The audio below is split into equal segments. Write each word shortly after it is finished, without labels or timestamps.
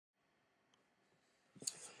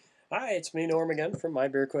Hi, it's me, Norm, again from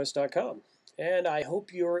mybeerquest.com, and I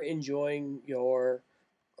hope you're enjoying your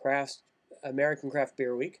craft American Craft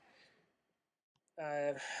Beer Week.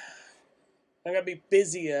 I'm gonna be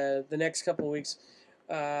busy the next couple of weeks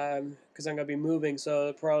because I'm gonna be moving,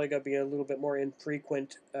 so probably gonna be a little bit more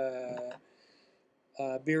infrequent beer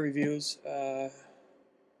reviews. Yeah,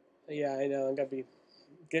 I know I'm gonna be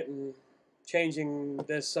getting changing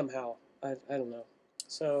this somehow. I don't know,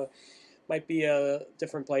 so might be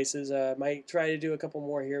different places. Might try to do a couple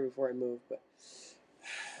more here before I move,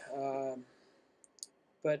 um,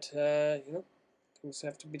 but things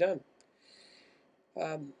have to be done.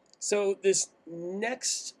 So this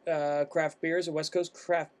next craft beer is a West Coast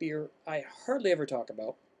craft beer I hardly ever talk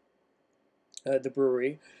about, the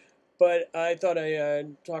brewery, but I thought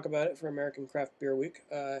I'd talk about it for American Craft Beer Week.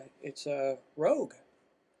 It's Rogue.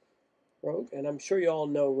 Rogue, and I'm sure you all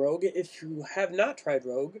know Rogue. If you have not tried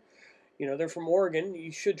Rogue, they're from Oregon.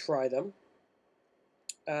 You should try them.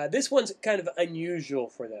 This one's kind of unusual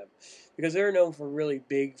for them because they're known for really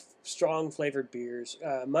big, strong flavored beers,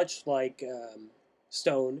 much like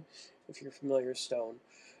Stone, if you're familiar with Stone.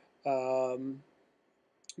 Um,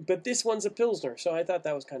 but this one's a Pilsner, so I thought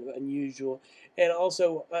that was kind of unusual. And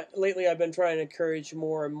also, lately I've been trying to encourage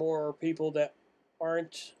more and more people that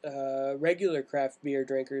aren't regular craft beer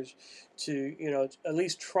drinkers to, at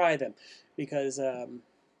least try them because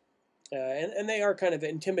and they are kind of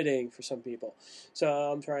intimidating for some people. So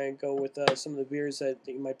I'm trying to go with some of the beers that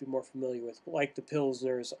you might be more familiar with, like the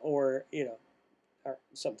Pilsners or, or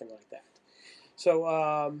something like that. So,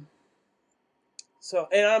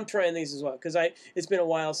 and I'm trying these as well because it's been a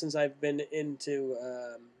while since I've been into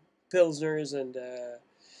Pilsners and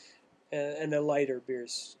the lighter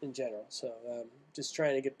beers in general. So just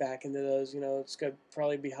trying to get back into those. It's going to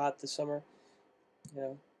probably be hot this summer. You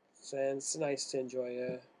know, so it's nice to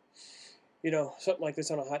enjoy something like this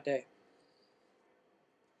on a hot day.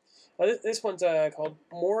 This one's called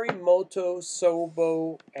Morimoto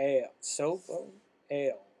Soba Ale. Soba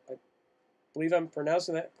Ale. I believe I'm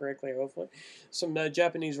pronouncing that correctly, hopefully. Some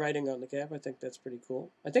Japanese writing on the cap. I think that's pretty cool.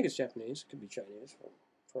 I think it's Japanese. It could be Chinese.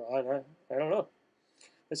 I don't know.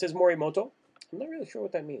 It says Morimoto. I'm not really sure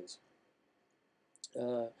what that means.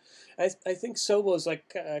 Uh, I think soba is like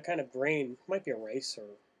kind of grain. Might be a rice or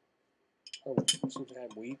some kind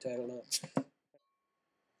of wheat. I don't know.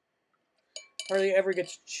 Hardly ever get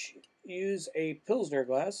to use a Pilsner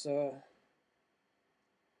glass.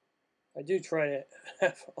 I do try to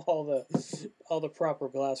have all the proper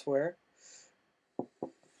glassware.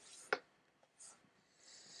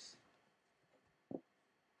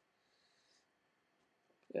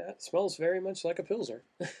 Yeah, it smells very much like a pilsner.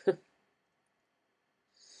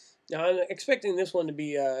 Now I'm expecting this one to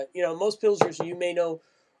be, most pilsners you may know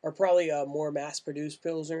are probably more mass-produced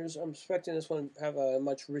pilsners. I'm expecting this one to have a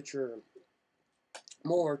much richer,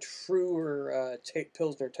 more truer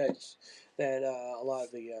pilsner taste than a lot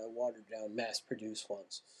of the watered-down, mass-produced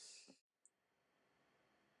ones.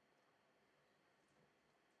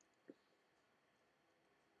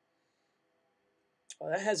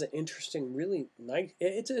 That has an interesting, really nice.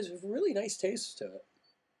 It's a really nice taste to it.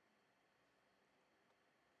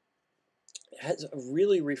 It has a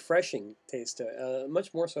really refreshing taste to it,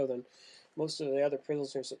 much more so than most of the other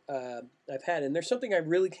pilsners I've had. And there's something I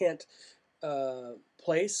really can't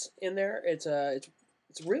place in there. It's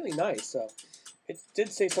really nice. So it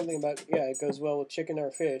did say something about it goes well with chicken or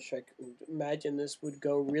fish. I can imagine this would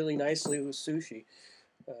go really nicely with sushi.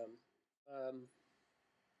 Um, um,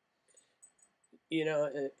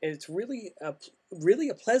 it's really a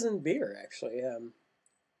pleasant beer actually.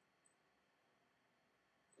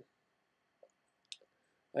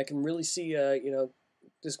 I can really see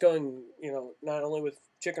just going not only with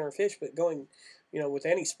chicken or fish but going with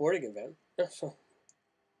any sporting event. So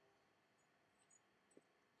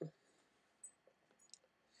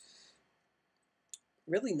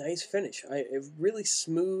really nice finish. A really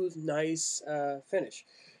smooth, nice finish.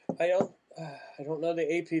 I don't I don't know the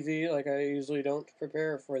APV like I usually don't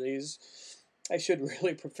prepare for these. I should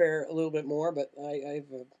really prepare a little bit more, but I have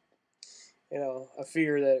a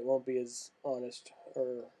fear that it won't be as honest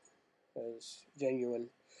or as genuine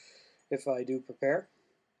if I do prepare.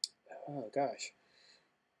 Oh gosh.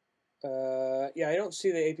 Yeah, I don't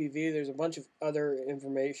see the APV. There's a bunch of other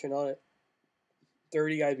information on it.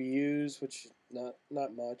 30 IBUs, which not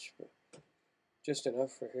much, but just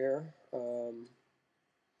enough for here.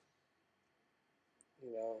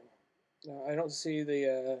 You I don't see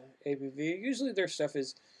the ABV.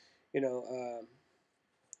 You know, um,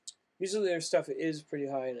 usually their stuff is pretty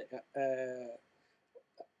high in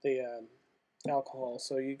the alcohol,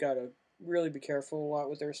 so you gotta really be careful a lot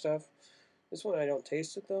with their stuff. This one I don't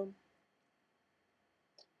taste it though.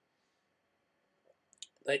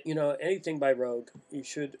 Like, you know, anything by Rogue, you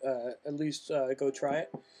should at least go try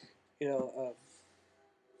it. You know,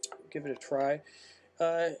 give it a try,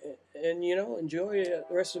 uh, and you know, enjoy the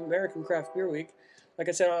rest of American Craft Beer Week. Like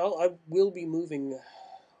I said, I will be moving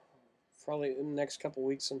probably in the next couple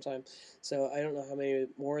weeks sometime. So I don't know how many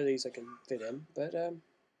more of these I can fit in, but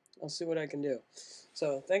I'll see what I can do.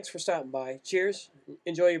 So thanks for stopping by. Cheers.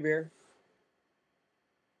 Enjoy your beer,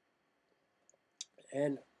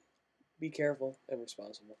 and be careful and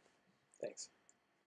responsible. Thanks.